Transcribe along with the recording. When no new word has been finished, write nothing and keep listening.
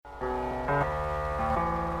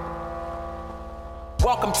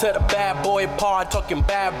Welcome to the Bad Boy Pod, talking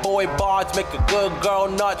bad boy bards, make a good girl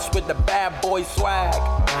nuts with the bad boy swag.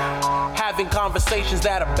 Having conversations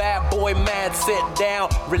that a bad boy mad, sit down,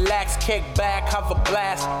 relax, kick back, have a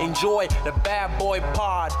blast, enjoy the Bad Boy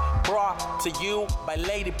Pod, brought to you by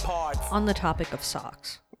Lady Pods. On the topic of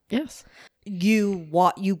socks, Yes.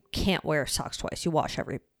 you can't wear socks twice. You wash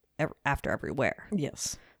after every wear.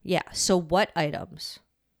 Yes. Yeah. So what items?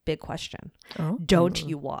 Big question. Oh. Don't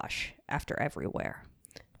you wash after every wear?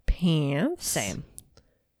 Pants. Same.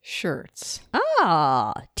 Shirts.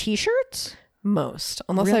 T-shirts? Most.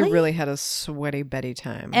 Unless Really? I really had a sweaty Betty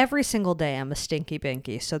time. Every single day I'm a stinky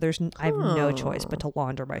binky, so I have no choice but to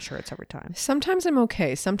launder my shirts every time. Sometimes I'm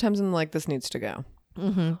okay. Sometimes I'm like, this needs to go.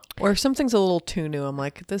 Mm-hmm. Or if something's a little too new, I'm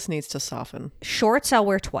like, this needs to soften. Shorts I'll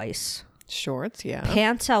wear twice. Shorts, yeah.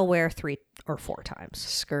 Pants I'll wear 3 or 4 times.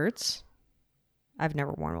 Skirts. I've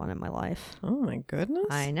never worn one in my life. Oh my goodness.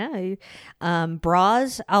 I know.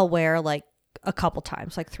 Bras I'll wear like a couple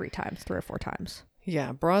times, like 3 or 4 times.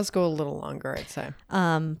 Yeah, bras go a little longer, I'd say.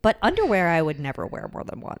 But underwear I would never wear more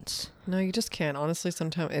than once. No, you just can't. Honestly,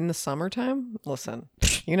 sometimes in the summertime, listen,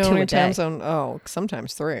 you know 2 how many a day. times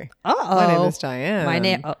sometimes 3. Uh-oh. My name is Diane. My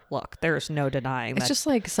name. Oh, look, there's no denying It's that. just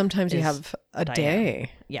like sometimes you is have a Diane.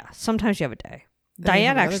 day. Yeah, sometimes you have a day. Then you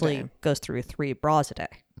Diane have another actually day. goes through 3 bras a day.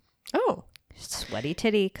 Oh. Sweaty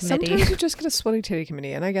titty committee. Sometimes you just get a sweaty titty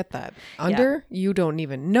committee, and I get that. Under, you don't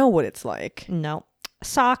even know what it's like. No.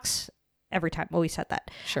 Socks every time. Well, we said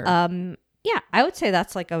that. Sure. Yeah, I would say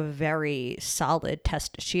that's like a very solid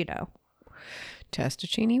testacino.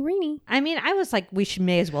 Testacini weenie. I mean, I was like,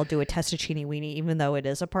 may as well do a testacini weenie, even though it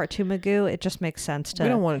is a part 2 Magoo. It just makes sense to. We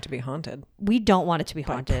don't want it to be haunted. We don't want it to be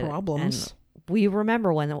By haunted. problems. And we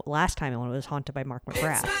remember when the last time when it was haunted by Mark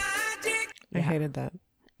McGrath. I hated that.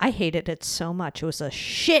 I hated it so much. It was a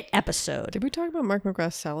shit episode. Did we talk about Mark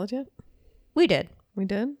McGrath's salad yet? We did. We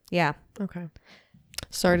did? Yeah. Okay.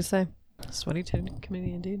 Sorry to say. Sweaty titty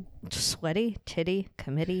committee indeed. Sweaty titty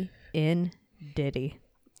committee in Diddy.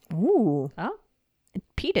 Ooh. Oh.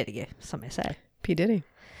 P. Diddy, some may say. P. Diddy.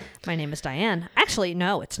 My name is Diane. Actually,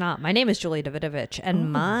 no, it's not. My name is Julie Davidovich.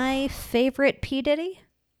 And my favorite P. Diddy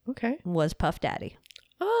Okay. was Puff Daddy.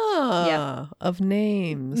 Of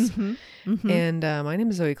names. And my name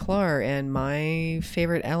is Zoe Clark, and my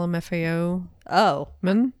favorite LMFAO Oh,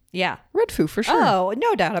 man, yeah. Red Foo for sure. Oh,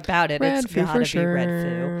 no doubt about it. Red It's Foo gotta for be sure.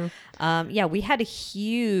 Red Foo. Yeah, we had a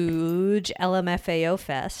huge LMFAO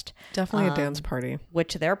fest, Definitely a dance party.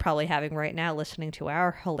 which they're probably having right now listening to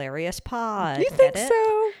our hilarious pod. You Get think it?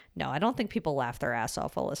 so? No, I don't think people laugh their ass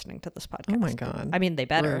off while listening to this podcast. Oh my God. I mean, they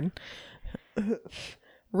better.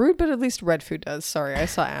 Rude, but at least Red Foo does. Sorry, I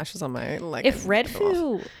saw ashes on my leg. If Red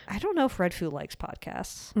Foo, I don't know if Red Foo likes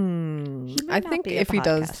podcasts. He might I not think be a if he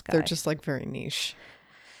does, podcast they're guy. just like very niche.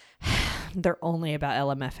 They're only about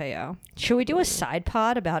LMFAO. Should we do a side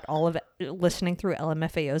pod about all of it, listening through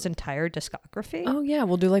LMFAO's entire discography? Oh yeah,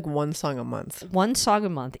 we'll do like one song a month. One song a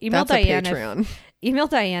month. Email That's Diane. a Patreon. Email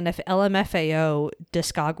Diane if LMFAO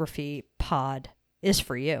discography pod is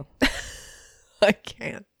for you. I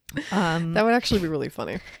can't. That would actually be really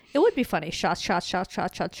funny. It would be funny. Shots.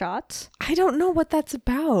 I don't know what that's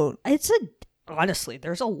about. Honestly,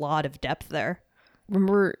 there's a lot of depth there.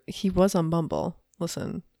 Remember, he was on Bumble.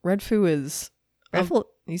 Listen, Red Foo is...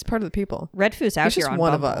 he's part of the people. Red Foo's out He's here just on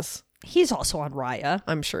one Bumble. of us. He's also on Raya.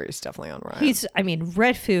 I'm sure he's definitely on Raya.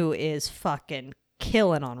 Red Foo is fucking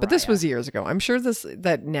killing on Raya. But this was years ago. I'm sure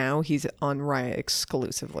that now he's on Raya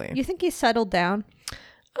exclusively. You think he's settled down?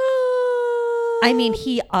 I mean,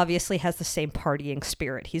 he obviously has the same partying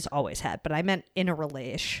spirit he's always had, but I meant in a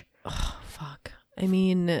relation. Oh, fuck. I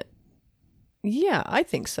mean, yeah, I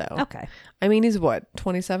think so. Okay. I mean, he's what,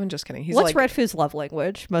 27? Just kidding. He's What's like, Red Foo's love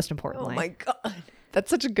language, most oh importantly? my God. That's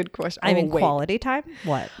such a good question. I mean, wait. quality time?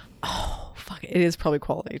 What? Oh, fuck. It is probably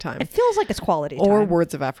quality time. It feels like it's quality time. Or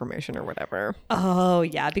words of affirmation or whatever. Oh,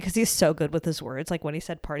 yeah, because he's so good with his words. Like when he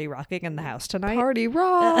said party rocking in the house tonight. Party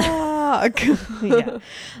rock. Yeah.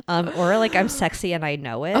 Or like I'm sexy and I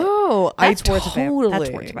know it. Oh, That's I words totally.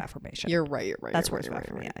 that's words of affirmation. You're right. That's you're words of right,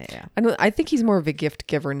 affirmation. Yeah. I think he's more of a gift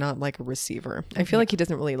giver, not like a receiver. I feel like he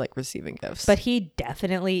doesn't really like receiving gifts. But he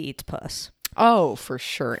definitely eats puss. oh, for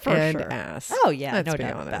sure. For and sure. ass. Oh, yeah. Let's No be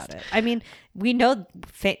doubt honest. about it. I mean, we know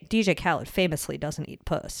DJ Khaled famously doesn't eat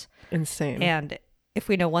puss. Insane. And if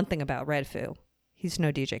we know one thing about Red Foo, he's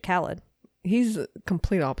no DJ Khaled. He's a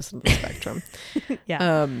complete opposite of the spectrum.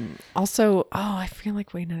 Yeah. Also, I feel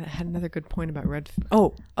like we had another good point about Red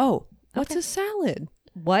Foo. What's a salad?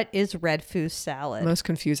 What is Red Foo's salad? Most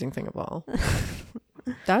confusing thing of all.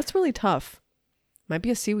 That's really tough. Might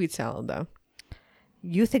be a seaweed salad though.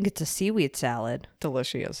 You think it's a seaweed salad.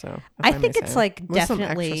 Delicioso. if I may think it's say. like With some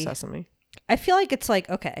definitely. extra sesame. I feel like it's like,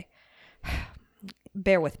 okay,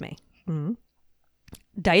 bear with me. Mhm.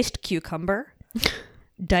 Diced cucumber,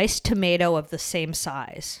 diced tomato of the same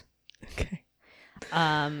size, Okay.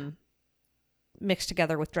 mixed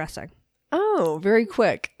together with dressing. Oh, very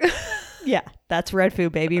quick. Yeah, that's red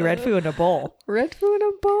food, baby. Red food in a bowl. Red food in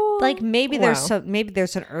a bowl. Like maybe there's Wow. maybe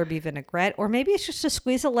there's an herby vinaigrette, or maybe it's just a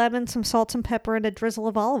squeeze of lemon, some salt and pepper, and a drizzle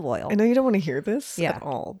of olive oil. I know you don't want to hear this Yeah. at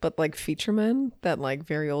all, but like Feature Man, that like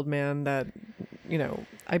very old man that,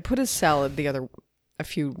 I put his salad a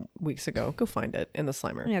few weeks ago. Go find it in the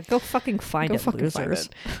Slimer. Yeah, go fucking find Go it, fucking losers.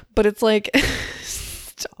 find it. But it's like,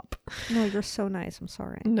 stop. No, you're so nice. I'm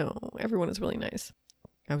sorry. No, everyone is really nice.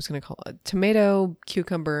 I was going to call it tomato,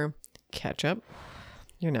 cucumber, ketchup,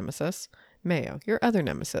 your nemesis, mayo, your other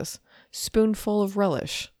nemesis, spoonful of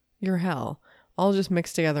relish, your hell, all just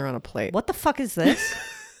mixed together on a plate. What the fuck is this?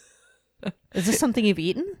 Is this something you've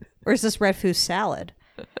eaten? Or is this red food salad?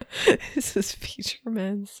 This is Feature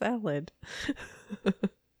Man salad.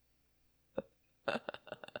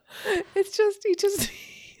 It's just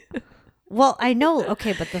Well, I know.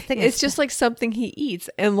 Okay, but the thing is, it's just like something he eats,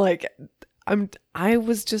 and like I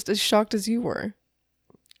was just as shocked as you were.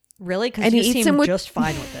 really, because And you he eats seem them with just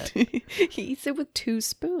fine with it. He eats it with 2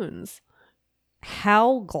 spoons.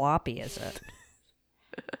 How gloppy is it?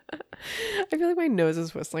 I feel like my nose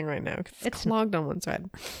is whistling right now because it's It's- clogged on one side.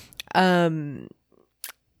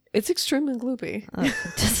 It's extremely gloopy.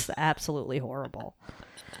 Just absolutely horrible.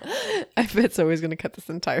 I bet Zoe's going to cut this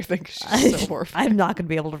entire thing 'cause she's so horrified. I'm not going to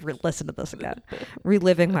be able to listen to this again.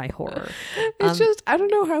 Reliving my horror. It's just, I don't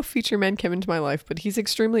know how Feature Man came into my life, but he's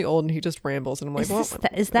extremely old and he just rambles. And I'm like,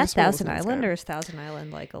 Is that Thousand Island, or is Thousand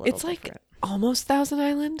Island like a little It's like different? almost Thousand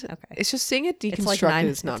Island. Okay. It's just seeing it It's deconstructed like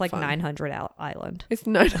is not it's like fun. 900 Island. It's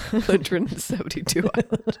 972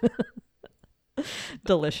 Island.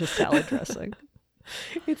 Delicious salad dressing.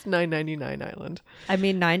 It's 999 Island. I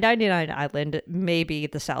mean, 999 Island may be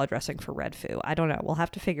the salad dressing for red foo. I don't know. We'll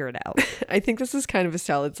have to figure it out. I think this is kind of a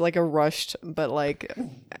salad. It's like a rushed, but like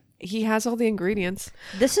he has all the ingredients.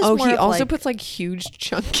 This is Oh, more he of also like, puts like huge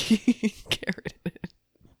chunky carrot in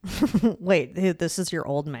it. wait, this is your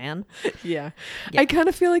old man? Yeah. I kind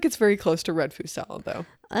of feel like it's very close to red food salad though.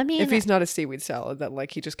 I mean, If he's not a seaweed salad that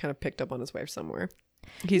like he just kind of picked up on his way somewhere.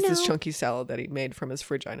 He's this No. chunky salad that he made from his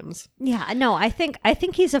fridge items. yeah, no, I think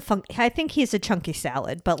he's I think he's a chunky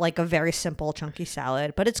salad, but like a very simple chunky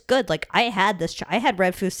salad, but it's good. Like I had I had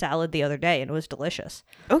red food salad the other day and it was delicious.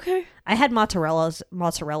 Okay. I had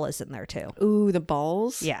mozzarella's in there too. Ooh, the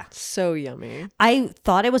balls. Yeah. So yummy. I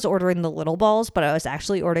thought I was ordering the little balls, but I was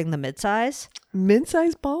actually ordering the mid-size.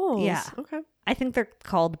 Mid-sized balls. Yeah. Okay. I think they're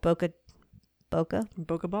called Boca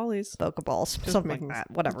Boca ballies. balls, something like that.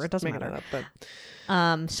 Whatever, it doesn't Making matter. it up,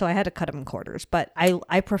 but So I had to cut them in quarters, but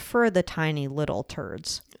I prefer the tiny little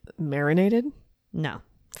turds. marinated? No,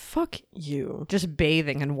 Fuck you. just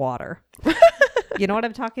bathing in water. You know what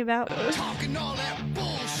I'm talking about?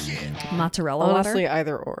 Mozzarella Honestly, water.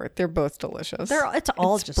 either or. They're both delicious. It's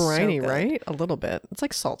all it's just briny, so good. right? A little bit. It's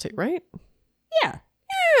like salty, right? Yeah,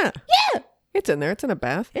 Yeah. It's in there. It's in a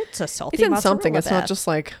bath. it's a salty. It's in mozzarella something. It's not bath. just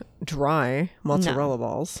like dry mozzarella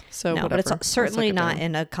balls. So no, whatever. but it's certainly I'll suck it not down.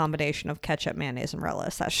 in a combination of ketchup, mayonnaise, and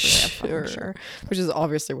relish. That's for damn fucking sure. Which is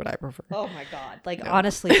obviously what I prefer. Oh my god! Like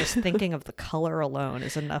honestly, just thinking of the color alone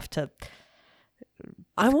is enough to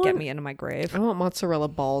get me into my grave. I want mozzarella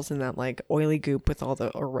balls in that like oily goop with all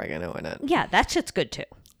the oregano in it. Yeah, that shit's good too.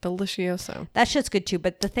 Delicioso. That shit's good too.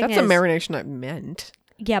 But the thing That's is, a marination I meant.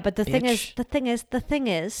 yeah. But the thing bitch.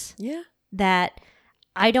 is Yeah. that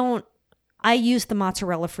I use the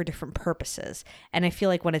mozzarella for different purposes. And I feel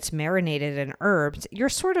like when it's marinated in herbs, you're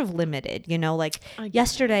sort of limited, you know, like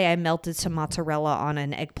yesterday I melted some mozzarella on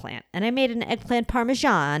an eggplant and I made an eggplant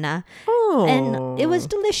parmigiana Oh. and it was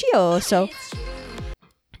delicioso.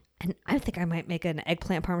 And I think I might make an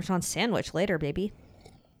eggplant parmesan sandwich later, baby.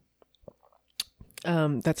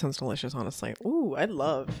 That sounds delicious, honestly. Ooh, I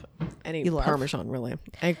love any You love? Parmesan, really.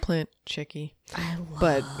 Eggplant, chicky. I love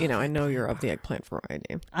But, I know you're of the eggplant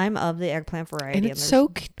variety. I'm of the eggplant variety. And it's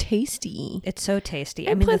so tasty. it's so tasty.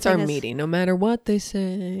 Eggplants the are thing is- meaty, no matter what they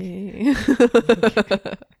say.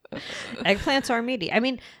 Eggplants are meaty. I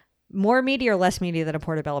mean, more meaty or less meaty than a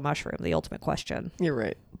portobello mushroom? The ultimate question. You're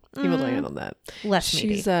right. You will land on that. Less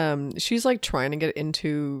meaty. She's like trying to get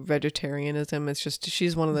into vegetarianism. It's just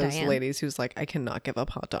she's one of those Diane. ladies who's like, I cannot give up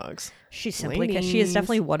hot dogs. She simply she is Ladies.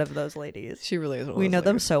 definitely one of those ladies. She really is one of We those know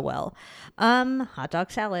them ladies. so well. Hot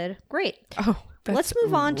dog salad. Great. Oh, that's Let's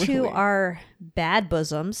move on to really- our bad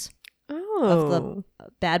bosoms Oh. of the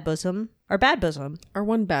bad bosom Our bad bosom. Our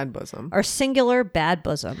one bad bosom. Our singular bad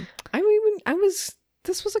bosom.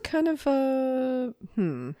 This was a kind of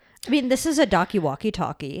I mean, this is a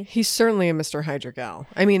walkie-talkie. He's certainly a Mr. Hydra gal.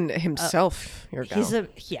 I mean, himself, your gal. He's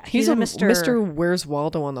a Mr. Where's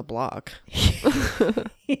Waldo on the block?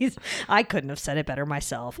 I couldn't have said it better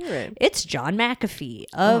myself. Right. It's John McAfee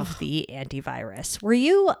of the antivirus. Were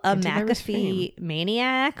you a McAfee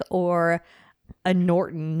maniac or a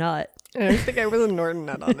Norton nut? I think I was a Norton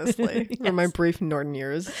nut, honestly, for my brief Norton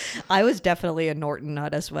years. I was definitely a Norton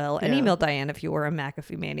nut as well. And Yeah. email Diane if you were a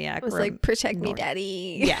McAfee maniac. I was or a like, protect me, Norton.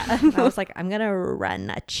 daddy. Yeah. I was like, I'm going to run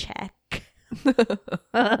a check.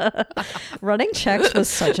 Running checks was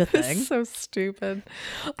such a thing. It's so stupid.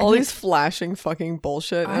 All these flashing fucking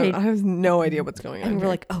bullshit. I have no idea what's going on. And we're here.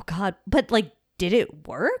 like, oh God. But like, did it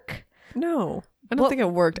work? No, I don't think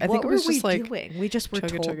it worked. I think it was just like doing? We just were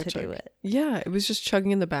told to do it. Yeah, it was just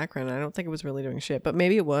chugging in the background. I don't think it was really doing shit, but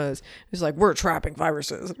maybe it was. It was like, we're trapping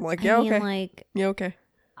viruses. I'm like, yeah, I mean, okay. like, Yeah, okay.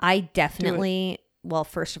 I definitely, well,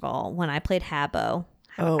 first of all, when I played Habbo,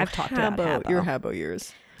 I've talked about Habbo. Your Habbo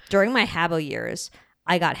years. During my Habbo years,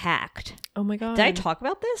 I got hacked. Oh my God. Did I talk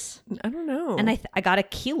about this? I don't know. And I got a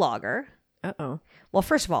keylogger. Uh-oh. Well,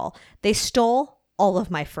 first of all, they stole all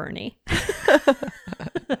of my Fernie.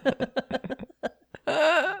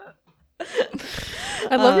 I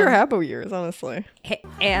love your Habbo years, honestly.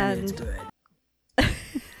 And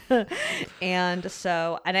and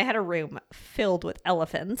so, and I had a room filled with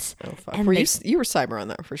elephants. Oh fuck. And Were you were cyber on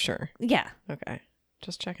that for sure. Yeah. Okay.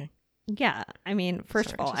 Just checking. Yeah. I mean, first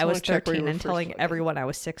Sorry, of all, just I was wanna check where you 13 were and first telling fucking. everyone I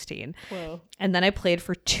was 16. Whoa. And then I played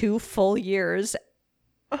for 2 full years.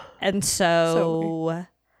 And so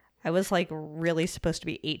I was like really supposed to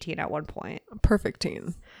be 18 at one point. Perfect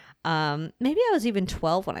teen. Maybe I was even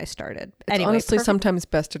 12 when I started. It's Anyway, honestly sometimes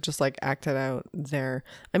best to just like act it out there.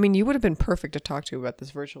 I mean, you would have been perfect to talk to about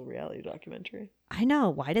this virtual reality documentary. I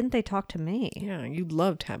know. Why didn't they talk to me? Yeah, you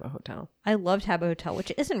loved Habbo Hotel. I loved Habbo Hotel,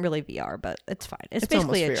 which isn't really VR, but it's fine. It's It's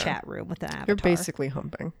basically a almost VR. chat room with an avatar. You're basically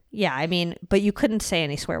humping. Yeah, I mean, but you couldn't say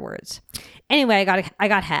any swear words. Anyway, I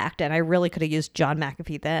got hacked, and I really could have used John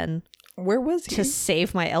McAfee then Where was he? to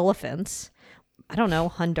save my elephants. I don't know,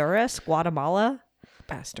 Honduras, Guatemala.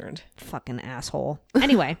 Bastard. Fucking asshole.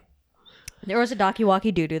 Anyway, there was a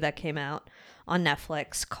docu-walkie doo-doo that came out on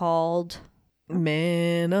Netflix called...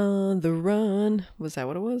 Man on the Run. Was that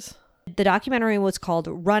what it was? The documentary was called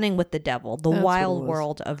Running with the Devil, The That's what Wild it was.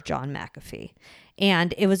 World of John McAfee.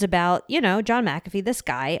 And it was about, John McAfee, this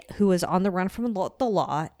guy who was on the run from the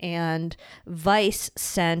law, and Vice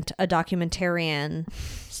sent a documentarian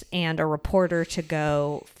and a reporter to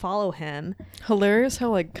go follow him. Hilarious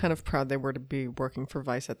how like kind of proud they were to be working for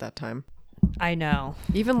Vice at that time. I know.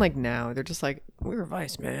 Even like now, they're just like, we're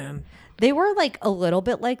Vice, man. They were like a little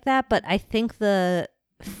bit like that, but I think the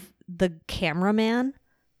cameraman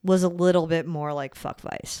was a little bit more like fuck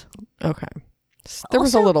Vice. Okay. There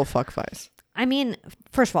was a Also- little fuck Vice. I mean,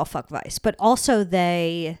 first of all, fuck Vice, but also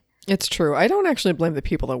It's true. I don't actually blame the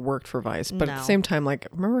people that worked for Vice, but at No. the same time, like,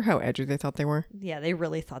 remember how edgy they thought they were? yeah, they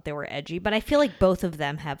really thought they were edgy, but I feel like both of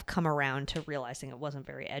them have come around to realizing it wasn't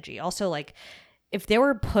very edgy. Also, like, if they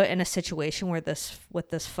were put in a situation where with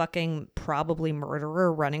this fucking probably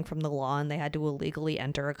murderer running from the law, and they had to illegally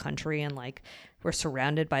enter a country, and like were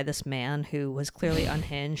surrounded by this man who was clearly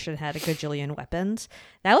unhinged and had a gajillion weapons,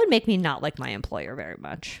 that would make me not like my employer very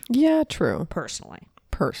much, Yeah, true. personally.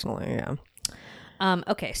 Personally, yeah.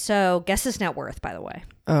 Okay, so guess his net worth, by the way.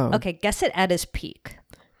 Oh, Okay, guess it at his peak.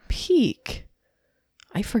 peak.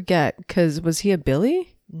 I forget, because was he a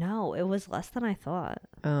Billy? No, it was less than I thought.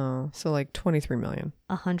 Oh, so like 23 million.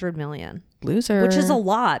 100 million. Loser. Which is a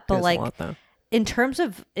lot, It but is like a lot, though. in terms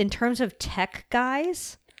of tech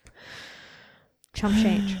guys, chump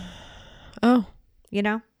change, Oh, you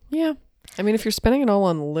know? yeah. I mean, if you're spending it all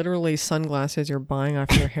on literally sunglasses you're buying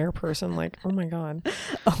off your hair person, like, oh my God.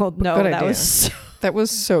 Oh no, Good that idea. was That was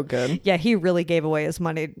so good. yeah, he really gave away his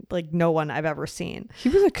money like no one I've ever seen. He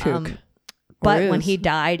was a kook. But Or when is. he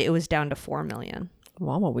died, it was down to 4 million.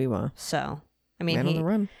 Wawa weewa. So, I mean, Man on the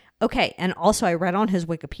run. okay, and also I read on his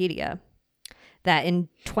Wikipedia that in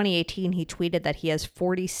 2018 he tweeted that he has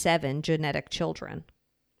 47 genetic children.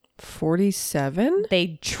 47?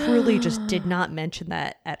 They truly just did not mention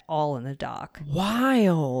that at all in the doc.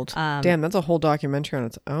 Wild. Damn, that's a whole documentary on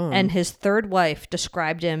its own. And his third wife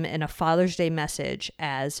described him in a Father's Day message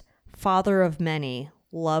as father of many,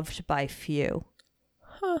 loved by few.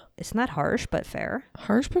 Huh. Isn't that harsh but fair?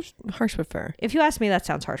 Harsh but fair. If you ask me, that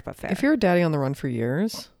sounds harsh but fair. If you're a daddy on the run for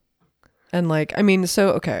years, and like, I mean, so,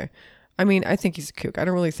 okay. I mean, I think he's a kook. I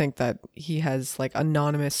don't really think that he has like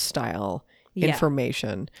anonymous style Yeah.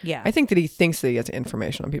 information. Yeah. I think that he thinks that he has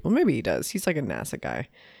information on people. Maybe he does. He's like a NASA guy.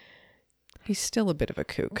 He's still a bit of a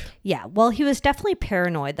kook. Yeah, well, he was definitely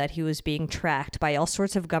paranoid that he was being tracked by all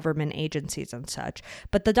sorts of government agencies and such.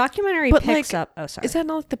 But the documentary picks up... Oh, sorry. Is that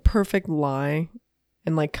not like the perfect lie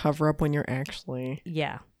and like cover up when you're actually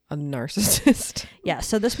Yeah. a narcissist? Yeah,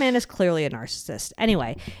 so this man is clearly a narcissist.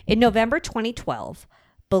 Anyway, in November 2012,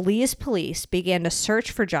 Belize police began to search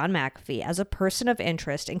for John McAfee as a person of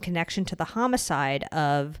interest in connection to the homicide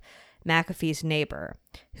of McAfee's neighbor,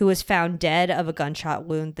 who was found dead of a gunshot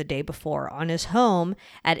wound the day before on his home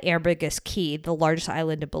at Ambergris Caye, the largest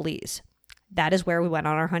island of Belize. That is where we went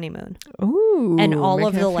on our honeymoon. Ooh. And all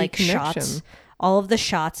of the McAfee like connection. shots, all of the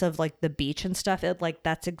shots of like the beach and stuff, it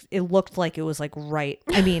looked like it was like right.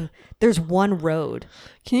 I mean, there's one road.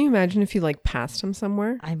 Can you imagine if you like passed him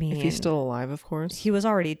somewhere? I mean, if he's still alive, of course. he was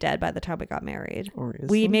already dead by the time we got married. Or is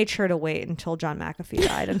We he? made sure to wait until John McAfee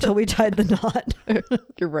died, until we tied the knot.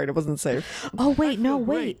 You're right. It wasn't safe. Oh, wait, I no, feel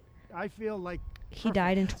wait. great. I feel like He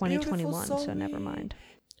died in 2021, Beautiful so never soul. mind.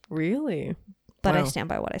 Really? But I Wow. stand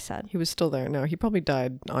by what I said. He was still there. No, he probably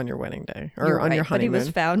died on your wedding day or You're on right, your but he honeymoon. was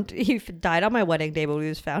found. He died on my wedding day, but he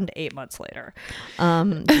was found 8 months later.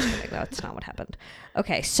 Just kidding, that's not what happened.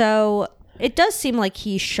 Okay, so it does seem like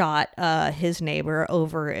he shot his neighbor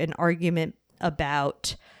over an argument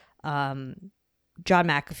about John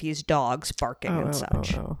McAfee's dogs barking and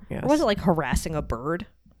such. Yes. Or was it like harassing a bird?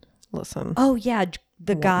 Listen. Oh yeah,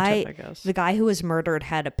 the One guy, tip, I guess. the guy who was murdered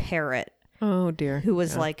had a parrot Oh dear. who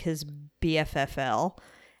was Yeah. like his BFFL,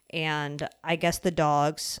 and I guess the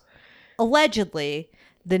dogs, allegedly,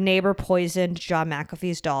 the neighbor poisoned John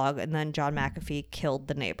McAfee's dog, and then John McAfee killed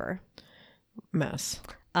the neighbor. mess.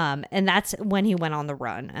 And that's when he went on the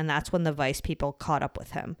run, and that's when the Vice people caught up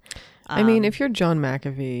with him. I mean, if you're John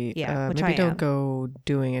McAfee, yeah, which maybe I don't am. go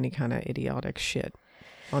doing any kind of idiotic shit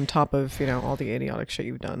on top of, all the idiotic shit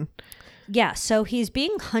you've done. Yeah, so he's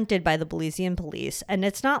being hunted by the Belizean police, and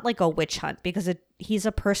it's not like a witch hunt because he's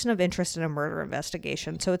a person of interest in a murder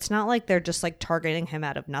investigation. So it's not like they're just like targeting him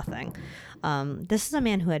out of nothing. This is a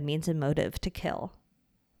man who had means and motive to kill,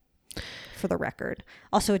 for the record.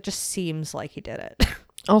 Also, it just seems like he did it.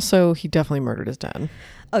 Also, he definitely murdered his dad.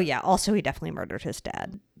 Oh, yeah. Also, he definitely murdered his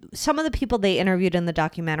dad. Some of the people they interviewed in the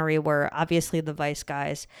documentary were obviously the Vice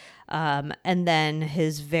guys, and then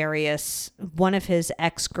one of his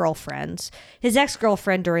ex-girlfriends. His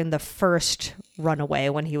ex-girlfriend during the first runaway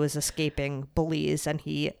when he was escaping Belize, and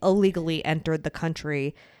he illegally entered the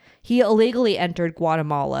country. He illegally entered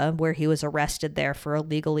Guatemala, where he was arrested there for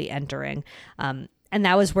illegally entering. And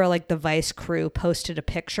that was where like the Vice crew posted a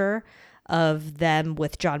picture of them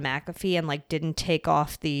with John McAfee and like didn't take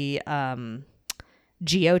off the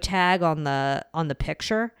geotag on the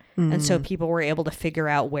picture. And so people were able to figure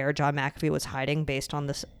out where John McAfee was hiding based on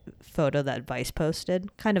this photo that Vice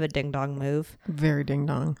posted. Kind of a ding dong move. Very ding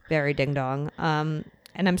dong. Very ding dong. And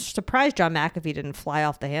I'm surprised John McAfee didn't fly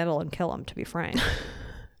off the handle and kill him, to be frank.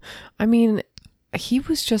 I mean, he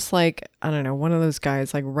was just like, I don't know, one of those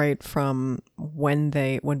guys, like right from when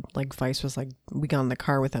like Vice was like, we got in the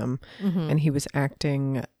car with him and he was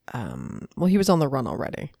acting, he was on the run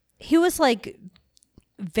already. He was like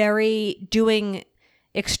doing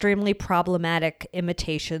extremely problematic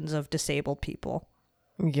imitations of disabled people.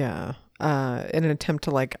 Yeah. In an attempt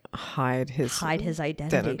to like hide his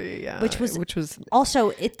identity. Yeah. Which was also,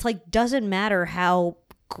 it's like, doesn't matter how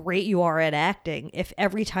great you are at acting if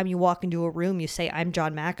every time you walk into a room you say, I'm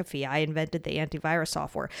John McAfee, I invented the antivirus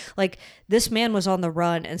software. Like, this man was on the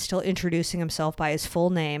run and still introducing himself by his full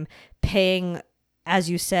name, paying, as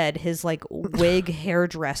you said, his like wig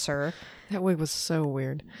hairdresser. That wig was so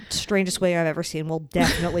weird. Strangest wig I've ever seen. We'll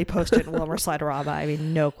definitely post it in Wilmer Sliderama. I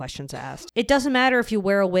mean, no questions asked. It doesn't matter if you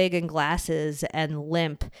wear a wig and glasses and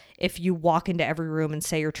limp if you walk into every room and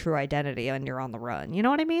say your true identity and you're on the run. You know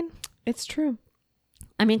what I mean? It's true.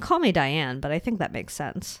 I mean, call me Diane, but I think that makes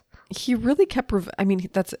sense. He really kept, I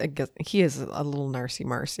guess he is a little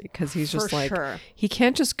narcy-marcy because he's just For like, sure. he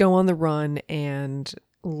can't just go on the run and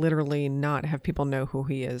literally not have people know who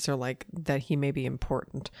he is or like that he may be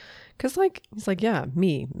important. Because like, he's like, yeah,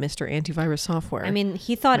 me, Mr. Antivirus Software. I mean,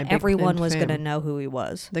 he thought My big everyone thin was fam. going to know who he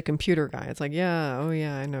was. The computer guy. It's like, yeah, oh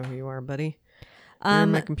yeah, I know who you are, buddy. You're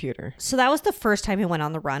my computer. So that was the first time he went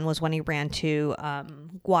on the run, was when he ran to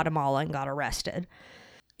Guatemala and got arrested.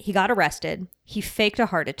 He got arrested. He faked a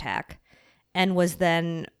heart attack and was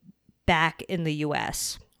then back in the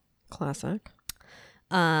U.S. Classic.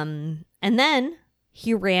 And then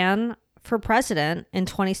he ran for president in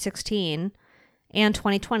 2016 and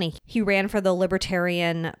 2020. He ran for the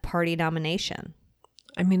Libertarian Party nomination.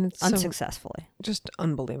 I mean, it's Unsuccessfully. just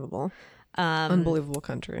unbelievable. Unbelievable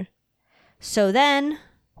country. So then,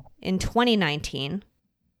 in 2019,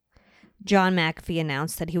 John McAfee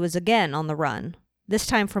announced that he was again on the run, this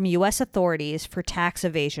time from U.S. authorities for tax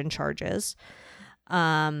evasion charges.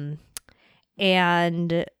 And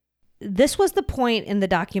this was the point in the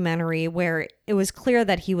documentary where it was clear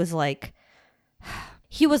that he was like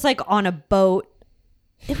on a boat.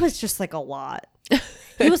 It was just like a lot.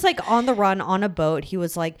 He was like on the run on a boat. He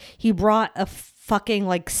was like, he brought a fucking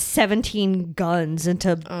like 17 guns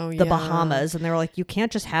into the Bahamas, and they were like, you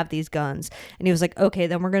can't just have these guns. And he was like, okay,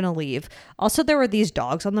 then we're gonna leave. Also, there were these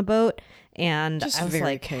dogs on the boat, and Just I was very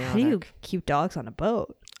like, chaotic. how do you keep dogs on a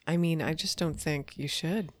boat? I mean, I just don't think you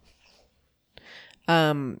should.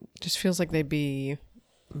 Just feels like they'd be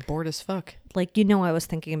bored as fuck. Like, you know, I was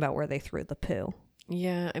thinking about where they threw the poo.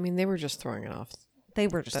 Yeah, I mean, they were just throwing it off. They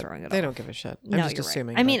were just throwing it They off. don't give a shit. No, I'm just you're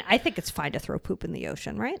assuming. right. I mean, I think it's fine to throw poop in the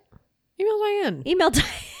ocean, right? Email Diane. Email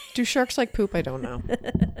Do sharks like poop? I don't know.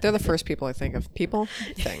 They're the first people I think of. People,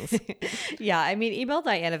 things. Yeah, I mean, email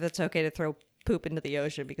Diane if it's okay to throw poop into the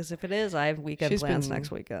ocean, because if it is, I have weekend She's plans been- next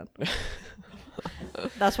weekend.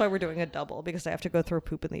 That's why we're doing a double, because I have to go throw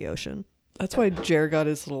poop in the ocean. That's why Jared got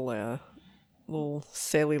his little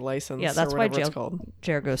saily license. Yeah, that's or why whatever it's called.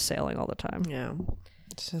 Jared goes sailing all the time. Yeah,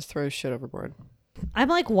 just throws shit overboard. I'm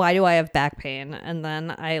like, why do I have back pain? And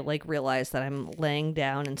then I like realize that I'm laying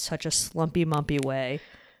down in such a slumpy, mumpy way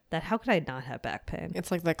that how could I not have back pain?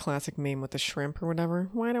 It's like that classic meme with the shrimp or whatever.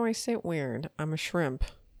 Why do I sit weird? I'm a shrimp.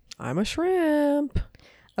 I'm a shrimp.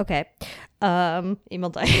 Okay. Email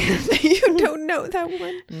Diane. You don't know that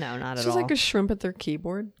one? No, not It's at just all. like a shrimp at their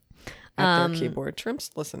keyboard. At their keyboard.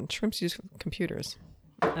 Shrimps use computers.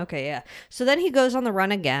 Okay, yeah. So then he goes on the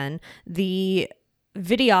run again. The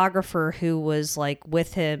videographer who was like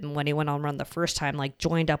with him when he went on run the first time, like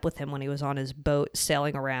joined up with him when he was on his boat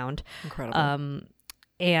sailing around. Incredible.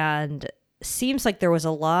 And seems like there was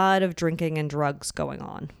a lot of drinking and drugs going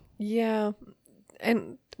on. Yeah.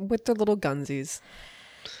 And with their little gunsies.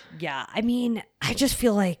 Yeah, I mean, I just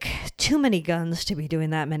feel like too many guns to be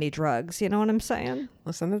doing that many drugs. You know what I'm saying?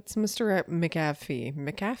 Listen, that's Mr. McAfee.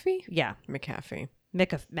 McAfee? Yeah. McAfee.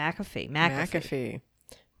 McAfee.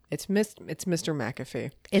 It's Mr.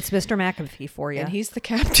 McAfee. It's Mr. McAfee for you. And he's the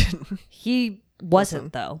captain. He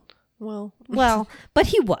wasn't, though. Well, But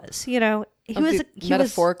he was, you know. He was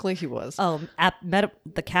metaphorically, he was. Oh,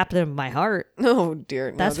 the captain of my heart. Oh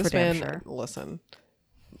dear, no, That's this for damn man. sure. Listen,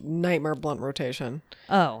 nightmare blunt rotation.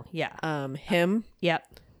 Oh, yeah. Him.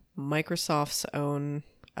 Yep. Microsoft's own.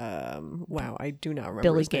 Wow, I do not remember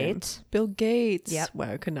Billy his name. Gates. Bill Gates. Yep.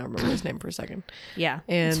 Wow, I could not remember his name for a second. Yeah.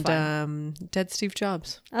 it's fine. And dead Steve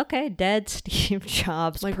Jobs. Okay, dead Steve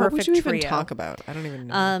Jobs. Like, Perfect what would you trio. even talk about? I don't even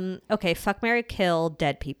know. Okay, fuck, marry, kill,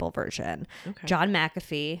 dead people version. Okay. John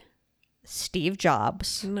McAfee, Steve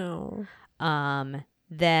Jobs. No.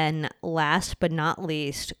 Then last but not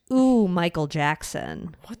least, Michael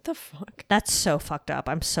Jackson. What the fuck? That's so fucked up.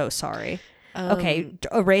 I'm so sorry. Okay,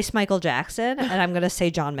 erase Michael Jackson, and I'm gonna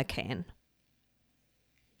say John McCain.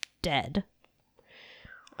 Dead.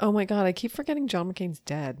 Oh my god, I keep forgetting John McCain's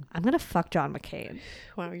dead. I'm gonna fuck John McCain.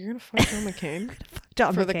 Wow, you're gonna fuck John McCain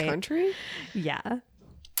John for McCain. the country? Yeah.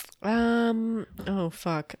 Oh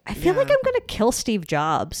fuck. I feel like I'm gonna kill Steve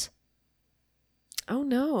Jobs. Oh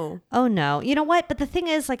no. Oh no. You know what? But the thing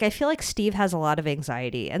is, like, I feel like Steve has a lot of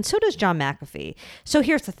anxiety, and so does John McAfee. So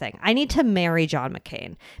here's the thing. I need to marry John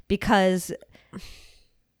McCain because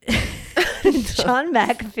John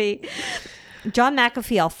McAfee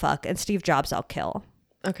I'll fuck, and Steve Jobs I'll kill.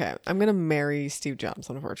 Okay, I'm gonna marry Steve Jobs,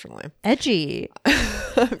 unfortunately. Edgy.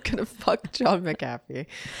 I'm gonna fuck John McAfee.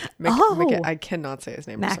 I cannot say his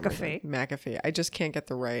name. McAfee. McAfee. I just can't get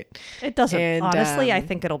the right. It doesn't. And, honestly, I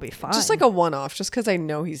think it'll be fine. Just like a one-off, just because I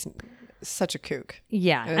know he's such a kook.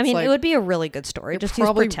 Yeah. And I it's mean, like, it would be a really good story. Just use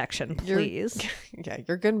probably- protection, you're- please. Yeah,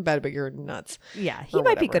 you're good in bed, but you're nuts. Yeah. He or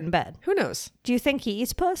might be whatever. good in bed. Who knows? Do you think he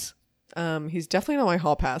eats puss? He's definitely not my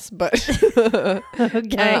hall pass, but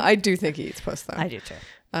Okay. I do think he eats puss though. I do too.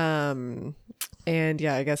 And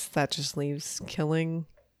yeah, I guess that just leaves killing.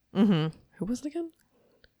 Mm-hmm. Who was it again?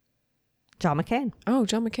 John McCain. Oh,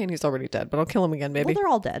 John McCain. He's already dead, but I'll kill him again, maybe. Well, they're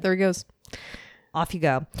all dead. There he goes. Off you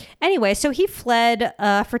go. Anyway, so he fled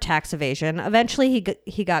for tax evasion. Eventually,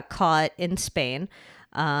 he got caught in Spain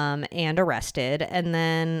and arrested, and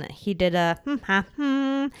then he did a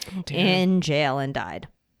in jail and died.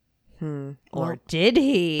 Or did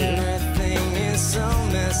he? Everything is so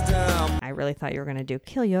messed up. I really thought you were gonna do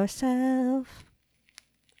kill yourself,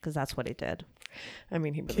 because that's what he did. I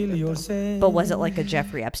mean, he really Kill did, though. yourself. But was it like a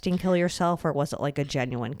Jeffrey Epstein kill yourself, or was it like a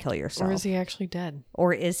genuine kill yourself? Or is he actually dead?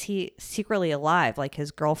 Or is he secretly alive, like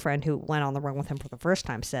his girlfriend who went on the run with him for the first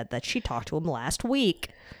time said that she talked to him last week?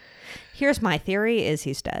 Here's my theory: is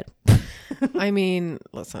he's dead. I mean,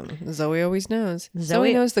 listen, Zoe always knows. Zoe-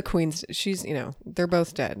 Zoe knows the queen's. She's, they're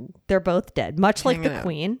both dead. They're both dead, much like Hanging the out.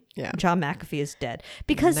 Queen. Yeah. John McAfee is dead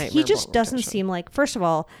because he Nightmare just bone doesn't retention. seem like. First of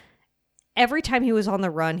all, every time he was on the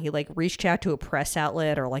run, he like reached out to a press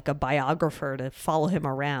outlet or like a biographer to follow him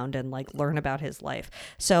around and like learn about his life.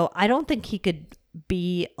 So I don't think he could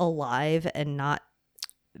be alive and not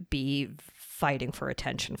be fighting for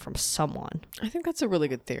attention from someone. I think that's a really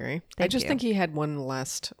good theory. I Thank just you. think he had one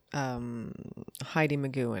last Heidi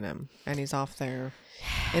Magoo in him, and he's off there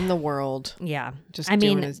in the world. Yeah, Just I mean,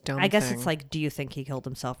 doing his dumb I guess thing. it's like, do you think he killed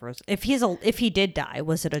himself, or if if he did die,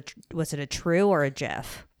 was it a true or a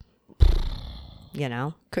Jeff? You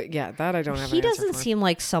know, Yeah, that I don't have. he an answer doesn't for. seem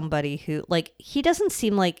like somebody who he doesn't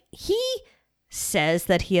seem like he says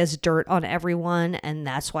that he has dirt on everyone and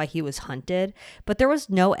that's why he was hunted, but there was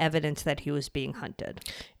no evidence that he was being hunted.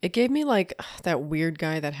 It gave me like that weird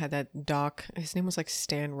guy that had that doc. His name was like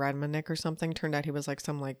Stan Radmanek or something. Turned out he was like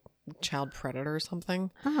some like child predator or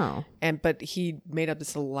something. Oh, But he made up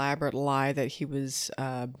this elaborate lie that he was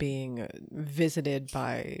being visited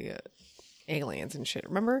by aliens and shit.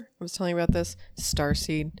 Remember I was telling you about this?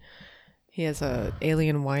 Starseed. He has a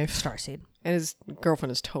alien wife. Starseed. And his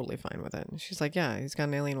girlfriend is totally fine with it. She's like, yeah, he's got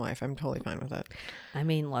an alien wife. I'm totally fine with it. I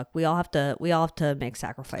mean, look, we all have to make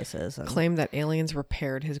sacrifices. And, Claimed that aliens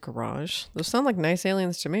repaired his garage. Those sound like nice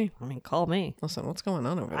aliens to me. I mean, call me. Listen, what's going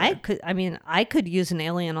on over there? I could use an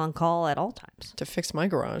alien on call at all times To fix my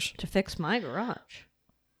garage. to fix my garage.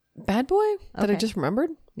 Bad Boy? That I Okay. just remembered?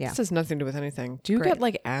 Yeah. This has nothing to do with anything. Do you Great. get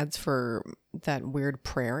like ads for that weird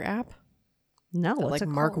prayer app? No, That, what's like it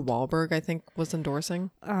Mark called? Wahlberg, I think, was endorsing.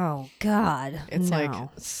 Oh God, It's no. like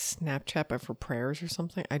Snapchat but for prayers or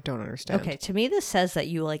something. I don't understand. Okay, to me this says that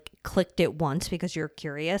you like clicked it once because you're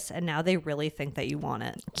curious, and now they really think that you want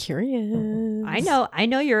it. Curious. I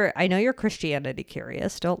know you're Christianity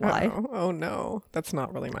curious. Don't lie. Oh no. That's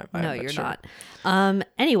not really my vibe. No, but you're sure. not.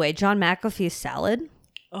 Anyway, John McAfee's salad,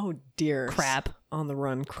 Oh dear. Crab. On the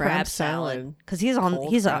run. Crab salad. because he's on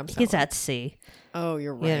Cold he's crab he's salad. at sea. Oh,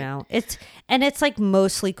 you're right. You know, it's like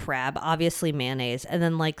mostly crab, obviously mayonnaise, and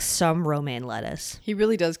then like some romaine lettuce. He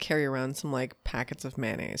really does carry around some like packets of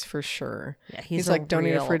mayonnaise for sure. Yeah, He's a like, don't need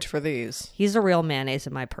a real- fridge for these. He's a real mayonnaise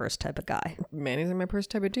in my purse type of guy. Mayonnaise in my purse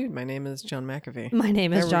type of dude. My name is John McAfee. My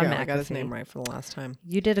name is There John we go. McAfee. I got his name right for the last time.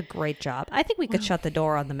 You did a great job. I think we could shut the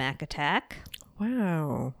door on the Mac attack.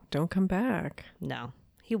 Wow. Don't come back. No,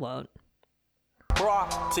 he won't.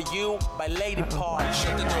 Brought to you by Lady Park.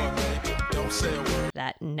 Shut the door, baby. Don't say a word.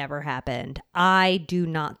 That never happened. I do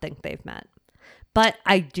not think they've met. But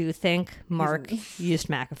I do think Mark used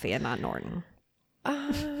McAfee and not Norton.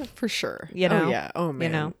 For sure. You know? Oh, yeah. Oh,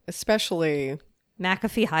 man. know? Especially,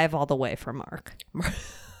 McAfee hive all the way for Mark.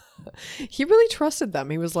 he really trusted them.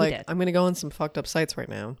 He was like, did. I'm going to go on some fucked up sites right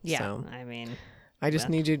now. Yeah, So I mean, I just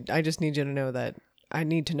need you to know that I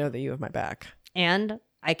need to know that you have my back. and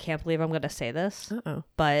I can't believe I'm going to say this, Uh-oh.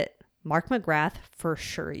 but Mark McGrath for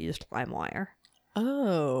sure used LimeWire.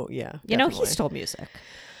 Oh, yeah. You know, he definitely. stole music.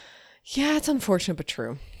 Yeah, it's unfortunate, but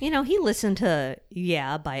true. You know, he listened to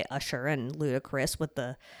Yeah by Usher and Ludacris with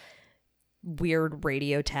the weird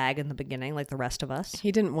radio tag in the beginning, like the rest of us.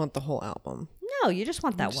 He didn't want the whole album. No, you just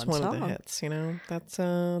want that Just one one of song. the hits, you know. That's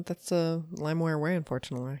a LimeWire way,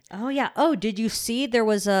 unfortunately. Oh, yeah. Oh, did you see there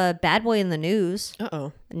was a bad boy in the news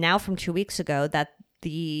Uh-oh. now from 2 weeks ago that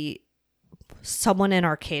someone in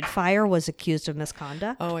Arcade Fire was accused of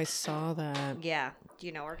misconduct? Oh, I saw that. Yeah. Do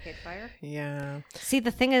you know Arcade Fire? Yeah. See, the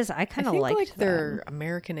thing is, I kind I of think liked like them. they're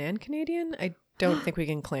American and Canadian. I don't think we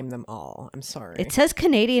can claim them all. I'm sorry. It says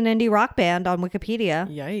Canadian indie rock band on Wikipedia.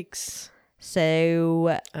 Yikes.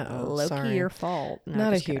 So, Uh-oh, Loki, sorry. your fault. No,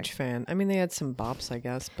 Not a just kidding. huge fan. I mean, they had some bops, I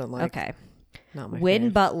guess, but like, Okay. not my Win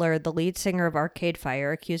fave. Butler, the lead singer of Arcade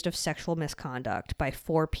Fire, accused of sexual misconduct by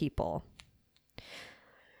 4 people.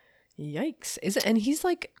 Yikes. Is it? And he's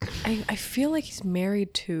like, I feel like he's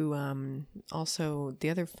married to also the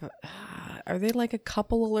other. Are they like a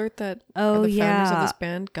couple alert that are Oh, the founders of yeah. this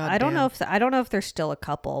band? God I don't damn. know I don't know if they're still a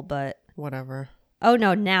couple, but Whatever. oh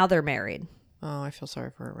no, now they're married. Oh, I feel sorry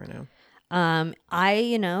for her right now.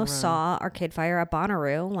 I, saw Arcade Fire at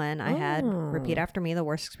Bonnaroo when I had Repeat Oh. After Me, the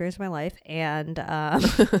worst experience of my life. And,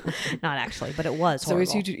 not actually, but it was So horrible.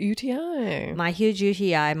 it's UTI. My huge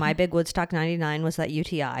UTI, my big Woodstock 99 was that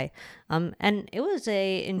UTI. And it was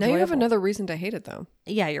a enjoyable. Now you have another reason to hate it, though.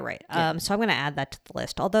 Yeah, you're right. So I'm going to add that to the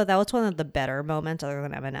list. Although that was one of the better moments other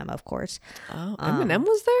than Eminem, of course. Oh, Eminem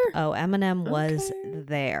was there. Oh, Eminem was Okay.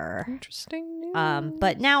 there. Interesting. News.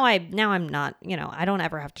 But now I'm not, I don't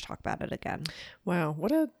ever have to talk about it again, Wow,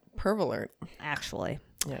 what a perv alert. actually.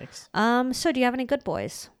 Yikes. So do you have any good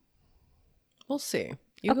boys? We'll see.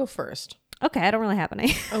 You go first. Okay, I don't really have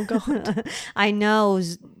any. Oh, God. I know.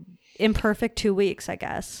 Imperfect 2 weeks, I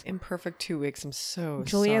guess. Imperfect 2 weeks. I'm so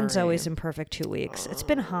Julianne's sorry. always imperfect 2 weeks. It's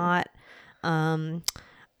been hot.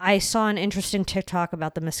 I saw an interesting TikTok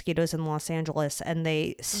about the mosquitoes in Los Angeles, and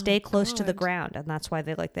they stay close to the ground, and that's why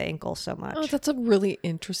they like the ankle so much. Oh, that's a really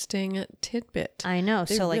interesting tidbit. I know.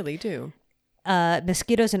 They so really do.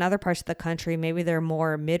 mosquitoes in other parts of the country, maybe they're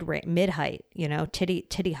more mid height,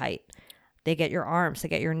 titty height. They get your arms, they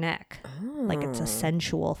get your neck. Like it's a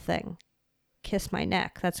sensual thing. Kiss my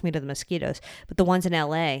neck. That's me to the mosquitoes. But the ones in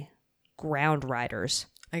LA, ground riders.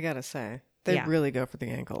 I gotta say, they really go for the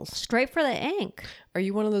ankles. Straight for the ank. Are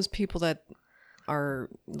you one of those people that are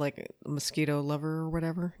like a mosquito lover or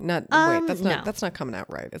whatever? Wait, that's not no. That's not coming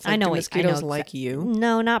out right. It's like I know. do mosquitoes I know like you?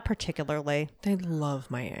 No, not particularly. They love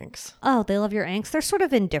my anks. Oh, they love your anks. They're sort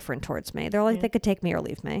of indifferent towards me. They're like they could take me or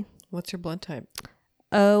leave me. What's your blood type?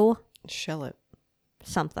 O Shell it.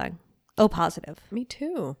 something. O positive. Me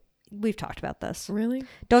too. We've talked about this. Really?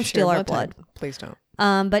 Don't Share steal our blood. type. Please don't.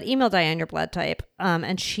 But email Diane your blood type.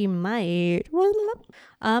 And she might.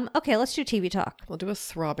 Okay, let's do TV talk. We'll do a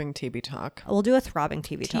throbbing TB talk. We'll do a throbbing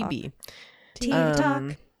TV talk. TB. TV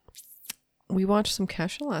talk. We watched some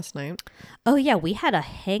Kesha last night. Oh yeah, we had a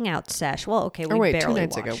hangout sesh. Well, okay, we barely 2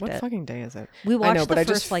 nights watched ago. What it. fucking day is it? We watched I know, but the I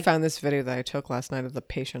just first, found this video that I took last night of the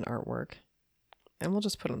patient artwork. And we'll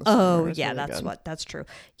just put it on the Oh It's yeah, really good. that's true.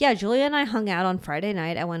 Yeah, Julia and I hung out on Friday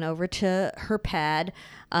night. I went over to her pad.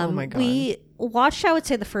 Oh my God. We watched, I would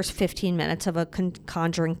say, the first 15 minutes of a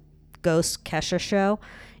Conjuring Ghost Kesha show,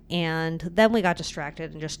 and then we got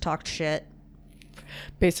distracted and just talked shit.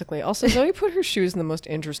 Basically. Also, Zoe put her shoes in the most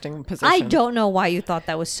interesting position. I don't know why you thought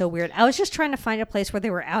that was so weird. I was just trying to find a place where they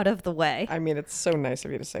were out of the way. I mean, it's so nice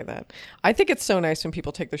of you to say that. I think it's so nice when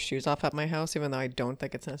people take their shoes off at my house, even though I don't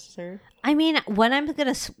think it's necessary. I mean, when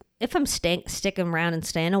if I'm sticking around and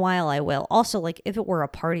staying a while, I will. Also, like if it were a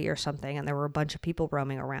party or something and there were a bunch of people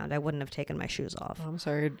roaming around, I wouldn't have taken my shoes off. I'm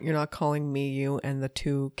sorry, you're not calling me, you, and the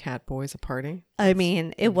two cat boys a party? I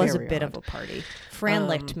mean, it was a very bit odd. of a party. Fran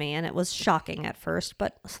licked me, and it was shocking at first,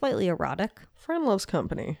 but slightly erotic. Fran loves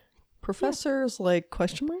company. Professor's like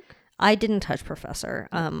question mark? I didn't touch Professor.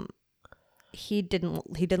 He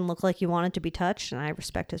didn't look like he wanted to be touched, and I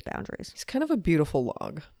respect his boundaries. He's kind of a beautiful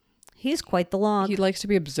log. He's quite the log. He likes to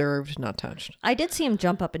be observed, not touched. I did see him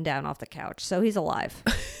jump up and down off the couch, so he's alive.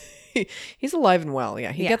 He's alive and well,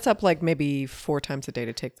 yeah. He Yeah. gets up like maybe 4 times a day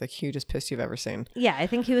to take the hugest piss you've ever seen. Yeah, I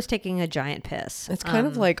think he was taking a giant piss. It's kind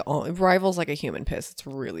of like, it rivals like a human piss. It's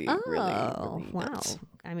really, Oh, really wow. nuts.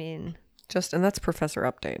 I mean, And that's Professor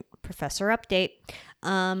Update. Professor update.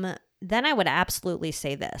 Then I would absolutely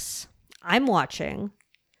say this. I'm watching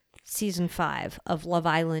season 5 of Love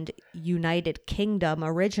Island United Kingdom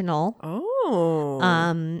original. Oh.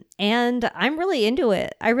 And I'm really into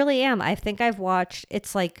it. I really am. I think I've watched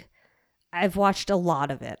a lot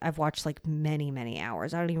of it. I've watched like many, many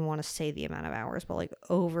hours. I don't even want to say the amount of hours, but like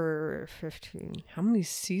over 15. How many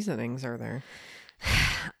seasonings are there?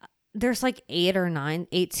 There's like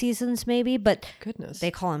 8 seasons maybe, but Goodness. they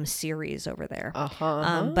call them series over there.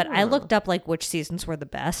 Uh-huh. But I looked up like which seasons were the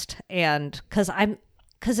best, and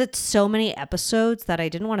because it's so many episodes that I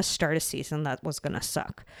didn't want to start a season that was gonna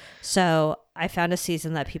suck. So I found a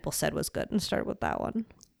season that people said was good and started with that one.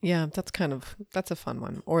 Yeah, that's a fun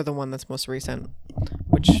one. Or the one that's most recent,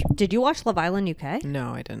 which... Did you watch Love Island UK?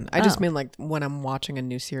 No, I didn't. I just mean like when I'm watching a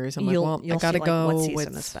new series, I'm like, well, I gotta see, go like, what season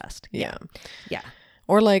with... is best. Yeah. Yeah.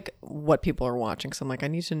 Or like what people are watching. So I'm like, I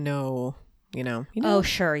need to know, you know. Oh,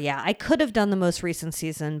 sure. Yeah. I could have done the most recent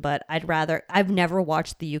season, but I've never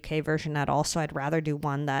watched the UK version at all. So I'd rather do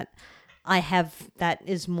one that that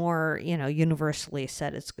is more, universally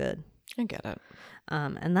said it's good. I get it.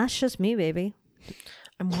 And that's just me, baby.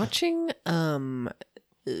 I'm watching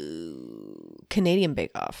Canadian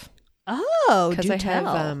Bake Off. Oh, Because do I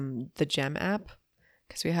tell. have the Gem app.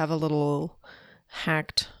 Because we have a little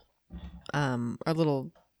hacked, a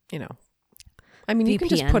little, I mean, you can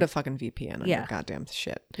just VPN. put a fucking VPN on Yeah. your goddamn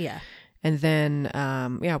shit. Yeah. And then,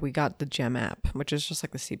 we got the Gem app, which is just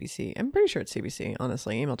like the CBC. I'm pretty sure it's CBC,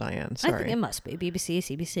 honestly. Email Diane. Sorry. I think it must be BBC,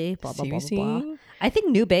 CBC, blah, blah, blah, CBC? blah, blah. I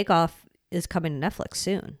think New Bake Off is coming to Netflix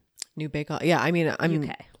soon. New Bake Off. Yeah, I mean,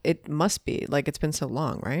 UK. It must be. Like, it's been so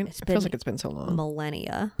long, right? It's It feels been like it's been so long.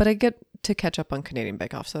 Millennia. But I get to catch up on Canadian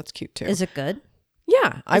Bake Off, so that's cute too. Is it good?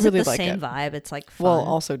 Yeah, I Is really it the like same it. vibe? It's like fun. Well,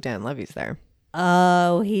 also Dan Levy's there.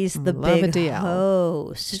 Oh, he's the Love a big DL.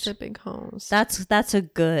 host. He's a big host. That's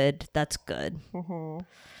good. Mm-hmm.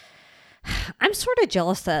 I'm sort of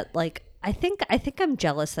jealous that I think I'm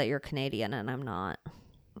jealous that you're Canadian and I'm not.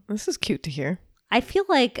 This is cute to hear. I feel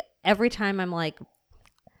like every time I'm like,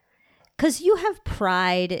 because you have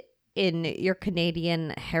pride in your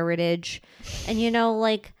Canadian heritage. And, you know,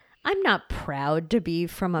 like, I'm not proud to be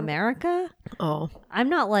from America. Oh. I'm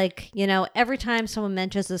not like, you know, every time someone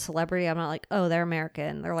mentions a celebrity, I'm not like, oh, they're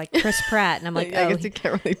American. They're like Chris Pratt. And I'm like, I oh, guess you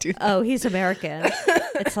can't really do that. oh, he's American.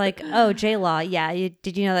 It's like, oh, J-Law. Yeah.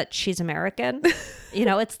 Did you know that she's American? You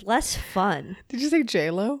know, it's less fun. Did you say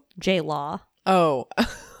J-Lo? J-Law. Oh.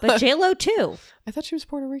 But J-Lo too. I thought she was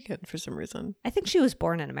Puerto Rican for some reason. I think she was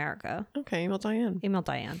born in America. Okay, well, Diane. Email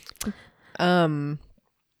Diane.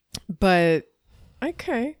 But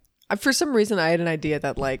okay. For some reason, I had an idea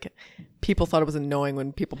that like people thought it was annoying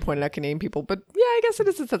when people pointed out Canadian people. But yeah, I guess it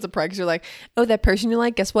is a sense of pride because you're like, oh, that person you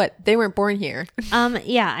like, guess what? They weren't born here.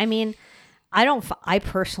 Yeah, I mean, I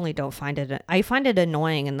personally don't find it. I find it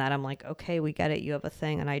annoying in that I'm like, okay, we get it. You have a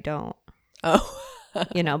thing, and I don't. Oh.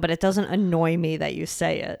 You know, but it doesn't annoy me that you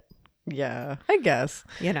say it. Yeah, I guess.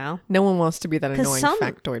 You know, No one wants to be that because annoying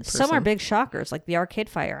factoid person. some are big shockers, like the Arcade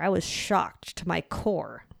Fire. I was shocked to my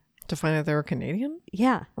core. To find out they were Canadian?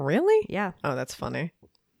 Yeah, Really? yeah. Oh, that's funny.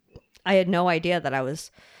 I had no idea that I was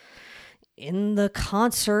in the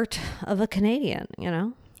concert of a Canadian. You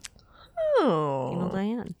know, Oh.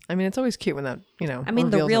 Diane. I mean, it's always cute when that, I mean,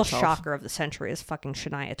 the reveals real itself. shocker of the century is fucking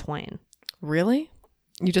Shania Twain. Really?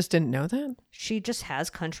 You just didn't know that? She just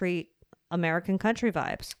has American country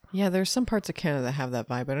vibes. Yeah, there's some parts of Canada that have that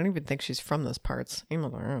vibe. I don't even think she's from those parts. I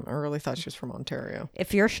really thought she was from Ontario.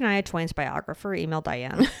 If you're Shania Twain's biographer, email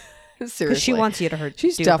Diane. Seriously. Because she wants you to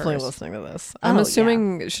She's do definitely hers. listening to this. I'm Oh,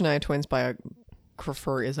 assuming Shania Twain's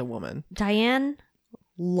biographer is a woman. Diane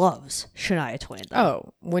loves Shania Twain,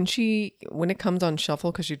 though. Oh, when it comes on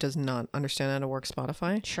shuffle, because she does not understand how to work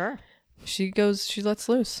Spotify, Sure. she lets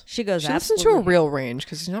loose. She goes She listens to absolutely. a real range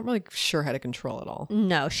because she's not really sure how to control it all.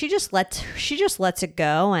 No, she just lets it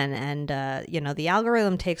go, and you know, the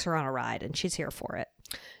algorithm takes her on a ride, and she's here for it.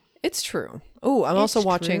 It's true. Oh, I'm also It's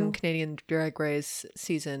watching true. Canadian Drag Race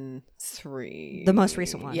season 3. The most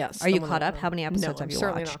recent one. Yes. Are you the one caught that- up? How many episodes No, have you I'm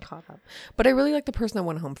certainly watched? not caught up. But I really like the person that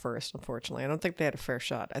went home first, unfortunately. I don't think they had a fair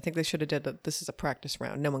shot. I think they should have this is a practice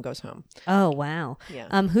round. No one goes home. Oh wow.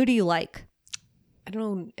 Yeah. Who do you like? I don't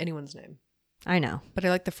know anyone's name, I know. but I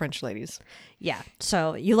like the French ladies. Yeah.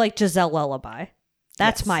 So you like Giselle Lullaby?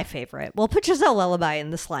 That's Yes. my favorite. We'll put Giselle Lullaby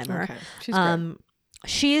in the Slimer. Okay. She's great.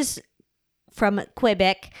 She's from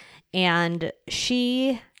Quebec, and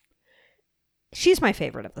she's my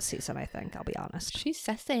favorite of the season, I think. I'll be honest. She's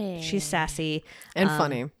sassy. She's sassy And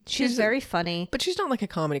funny. She's very funny. But she's not like a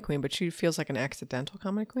comedy queen, but she feels like an accidental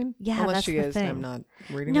comedy queen. Yeah, Unless that's she the is, thing. I'm not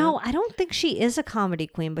reading No, that. I don't think she is a comedy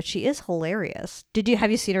queen, but she is hilarious.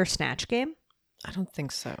 Have you seen her Snatch Game? I don't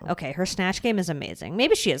think so. Okay, her Snatch Game is amazing.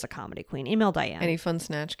 Maybe she is a comedy queen. Email Diane. Any fun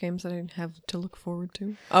snatch games that I have to look forward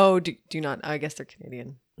to? Oh, do you not? I guess they're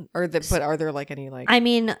Canadian. But are there like any like? I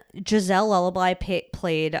mean, Giselle Lullaby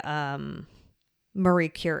played Marie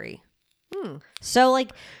Curie. So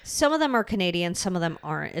like some of them are Canadian, some of them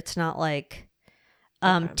aren't. It's not like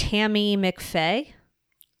Tammy McFay.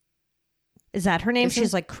 Is that her name? Isn't-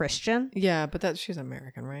 She's like Christian. Yeah, but she's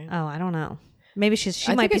American, right? Oh, I don't know. Maybe she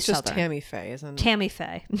I might think be it's just Southern. Tammy Faye, isn't it? Tammy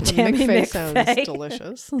Faye. And Tammy McFay McFay. sounds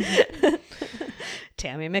delicious.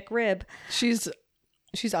 Tammy McRib. She's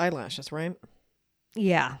eyelashes, right?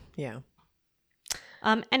 Yeah. Yeah.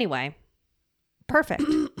 Anyway. Perfect.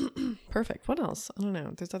 Perfect. What else? I don't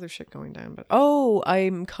know. There's other shit going down, but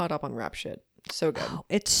I'm caught up on rap shit. So good.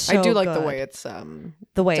 It's so I do like the good. way it's done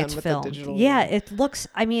done it's with filmed. the digital. Yeah, it looks.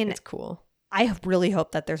 I mean, It's cool. I really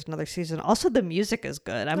hope that there's another season. Also, the music is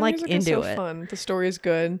good. I'm The like music is into so it. Fun. The story is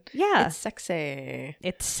good. Yeah, It's sexy.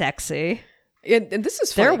 it's sexy. And this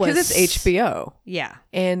is There funny because was- it's HBO. Yeah,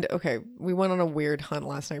 And okay, we went on a weird hunt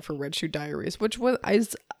last night for Red Shoe Diaries, which was,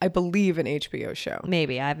 I believe, an HBO show.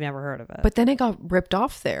 maybe I've never heard of it. But then it got ripped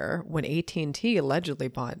off there when AT&T allegedly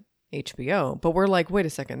bought HBO. But we're like, wait a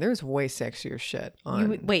second, there's way sexier shit on. you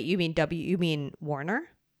mean You mean Warner?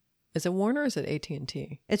 Is it Warner or is it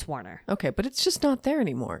AT&T? It's Warner. Okay, but it's just not there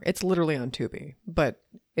anymore. It's literally on Tubi, but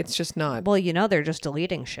it's just not. Well, they're just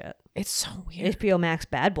deleting shit. It's so weird. HBO Max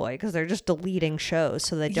Bad Boy because they're just deleting shows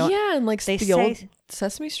so they don't. Yeah, and like they the old say-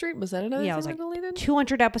 Sesame Street, was that another Yeah, it thing was they like deleted?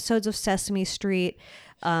 200 episodes of Sesame Street,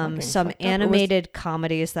 some fucked up. Or was- animated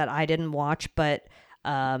comedies that I didn't watch, but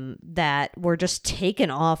that were just taken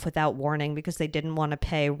off without warning because they didn't want to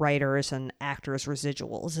pay writers and actors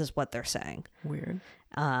residuals, is what they're saying. Weird.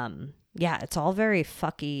 Yeah, it's all very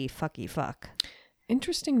fucky fuck.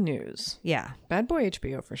 Interesting news. Yeah, Bad Boy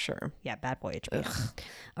HBO for sure. yeah, Bad Boy HBO.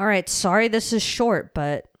 All right, sorry this is short,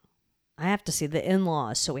 but I have to see the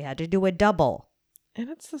in-laws, so we had to do a double. And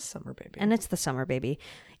it's the summer, baby. And it's the summer, baby.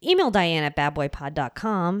 Email Diane at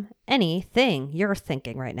badboypod.com. Anything you're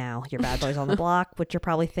thinking right now. Your bad boys on the block, what you're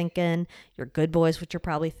probably thinking. Your good boys, what you're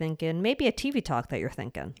probably thinking. Maybe a TV talk that you're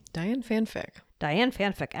thinking. Diane fanfic. Diane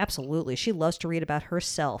fanfic, absolutely. She loves to read about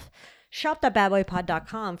herself.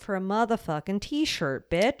 Shop.badboypod.com for a motherfucking t-shirt,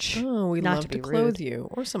 bitch. Oh, we'd Not love to to be clothe rude. you.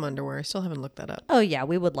 Or some underwear. I still haven't looked that up. Oh yeah,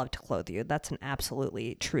 we would love to clothe you. That's an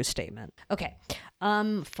absolutely true statement. Okay.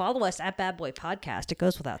 Follow us at Bad Boy Podcast. It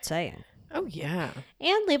goes without saying. Oh, yeah.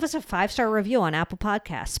 And leave us a 5-star review on Apple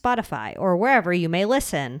Podcasts, Spotify, or wherever you may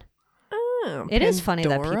listen. Oh, It is funny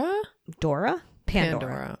that Pandora? Dora?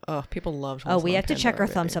 Pandora. Oh, people love Oh, we have to check our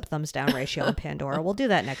Pandora, thumbs baby. up, thumbs down ratio on Pandora. We'll do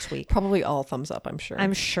that next week. Probably all thumbs up, I'm sure.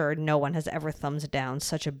 I'm sure no one has ever thumbs down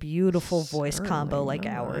such a beautiful voice combo Certainly like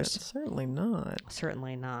not. ours. Certainly not.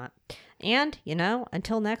 Certainly not. And,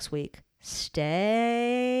 until next week,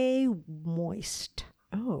 stay moist.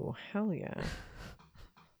 Oh, hell yeah.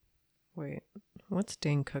 Wait, what's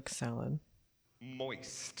Dane Cook's salad?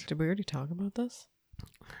 Moist. Did we already talk about this?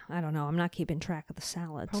 I don't know. I'm not keeping track of the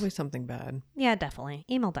salads. Probably something bad. Yeah, definitely.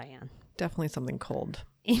 Email Diane. Definitely something cold.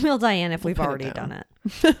 Email Diane if we've put it already down. done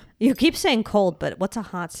it. You keep saying cold, but what's a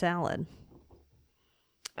hot salad?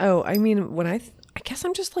 Oh, I mean, when I guess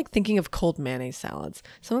I'm just like thinking of cold mayonnaise salads.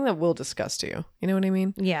 Something that will disgust you. You know what I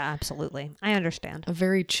mean? Yeah, absolutely. I understand. A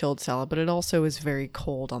very chilled salad, but it also is very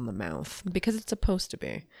cold on the mouth because it's supposed to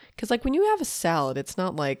be. Because like when you have a salad, it's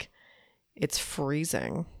not like it's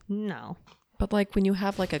freezing. No. But like when you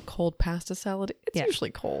have like a cold pasta salad, it's Yeah.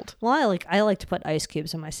 usually cold. Well, I like to put ice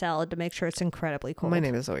cubes in my salad to make sure it's incredibly cold. My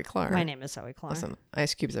name is Zoe Clark. My name is Zoe Clark. Listen,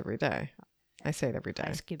 ice cubes every day. I say it every day.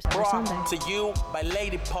 Ice cubes every Brought Sunday. to you by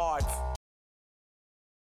Lady Parts.